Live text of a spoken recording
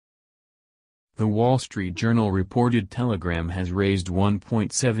The Wall Street Journal reported Telegram has raised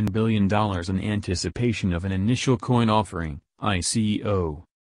 $1.7 billion in anticipation of an initial coin offering, ICO.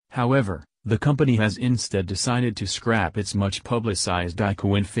 However, the company has instead decided to scrap its much-publicized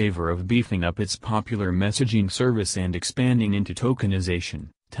ICO in favor of beefing up its popular messaging service and expanding into tokenization.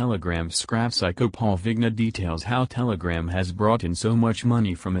 Telegram scraps ICO. Paul Vigna details how Telegram has brought in so much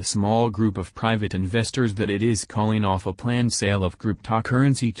money from a small group of private investors that it is calling off a planned sale of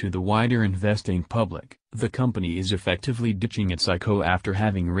cryptocurrency to the wider investing public. The company is effectively ditching its ICO after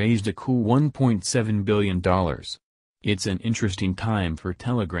having raised a cool $1.7 billion. It's an interesting time for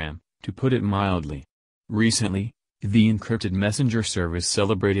Telegram, to put it mildly. Recently, the encrypted messenger service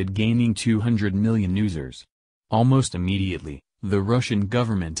celebrated gaining 200 million users. Almost immediately, the Russian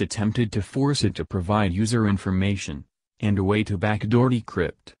government attempted to force it to provide user information, and a way to backdoor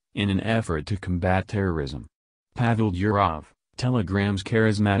decrypt, in an effort to combat terrorism. Pavel Durov, Telegram's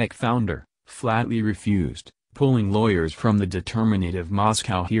charismatic founder, flatly refused, pulling lawyers from the determinative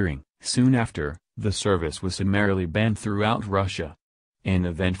Moscow hearing. Soon after, the service was summarily banned throughout Russia. An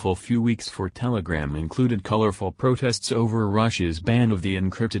eventful few weeks for Telegram included colorful protests over Russia's ban of the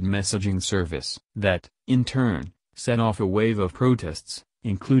encrypted messaging service. That, in turn, set off a wave of protests,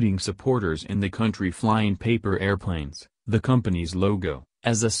 including supporters in the country flying paper airplanes, the company's logo,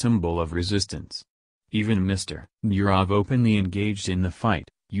 as a symbol of resistance. Even Mr. Durov openly engaged in the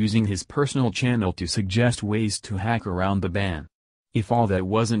fight, using his personal channel to suggest ways to hack around the ban. If all that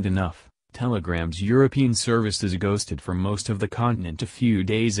wasn't enough, Telegram's European services ghosted for most of the continent a few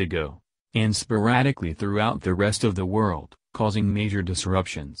days ago, and sporadically throughout the rest of the world, causing major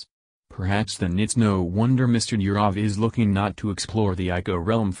disruptions. Perhaps then it's no wonder Mr. Durov is looking not to explore the ICO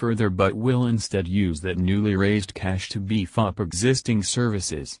realm further but will instead use that newly raised cash to beef up existing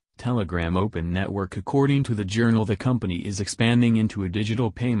services. Telegram Open Network. According to the journal, the company is expanding into a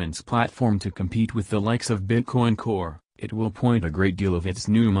digital payments platform to compete with the likes of Bitcoin Core. It will point a great deal of its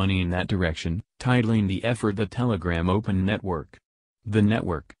new money in that direction, titling the effort the Telegram Open Network. The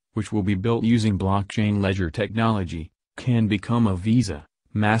network, which will be built using blockchain ledger technology, can become a Visa,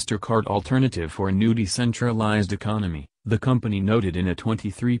 MasterCard alternative for a new decentralized economy, the company noted in a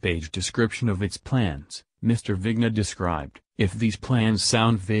 23-page description of its plans. Mr. Vigna described, "If these plans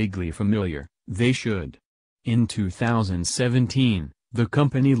sound vaguely familiar, they should." In 2017, the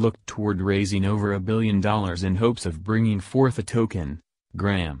company looked toward raising over $1 billion in hopes of bringing forth a token,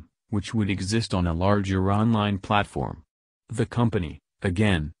 Gram, which would exist on a larger online platform. The company,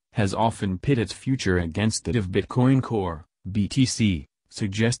 again, has often pit its future against that of Bitcoin Core, BTC,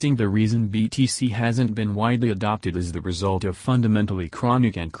 suggesting the reason BTC hasn't been widely adopted is the result of fundamentally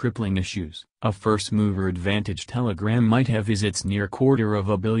chronic and crippling issues. A first-mover advantage Telegram might have is its near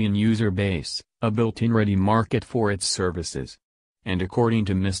 $250 million user base, a built-in ready market for its services. And according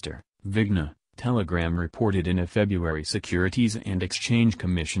to Mr. Vigna, Telegram reported in a February Securities and Exchange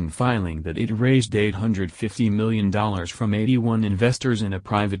Commission filing that it raised $850 million from 81 investors in a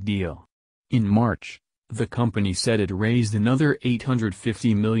private deal. In March, the company said it raised another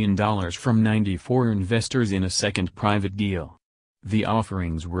 $850 million from 94 investors in a second private deal. The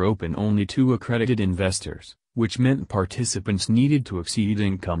offerings were open only to accredited investors, which meant participants needed to exceed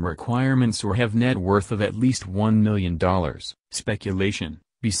income requirements or have net worth of at least $1 million. Speculation,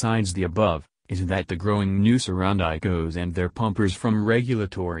 besides the above, is that the growing noose around ICOs and their pumpers from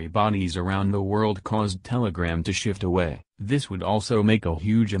regulatory bodies around the world caused Telegram to shift away. This would also make a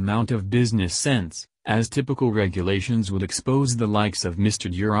huge amount of business sense, as typical regulations would expose the likes of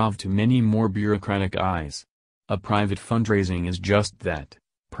Mr. Durov to many more bureaucratic eyes. A private fundraising is just that,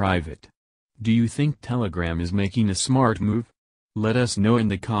 private. Do you think Telegram is making a smart move? Let us know in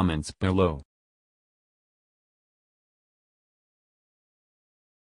the comments below.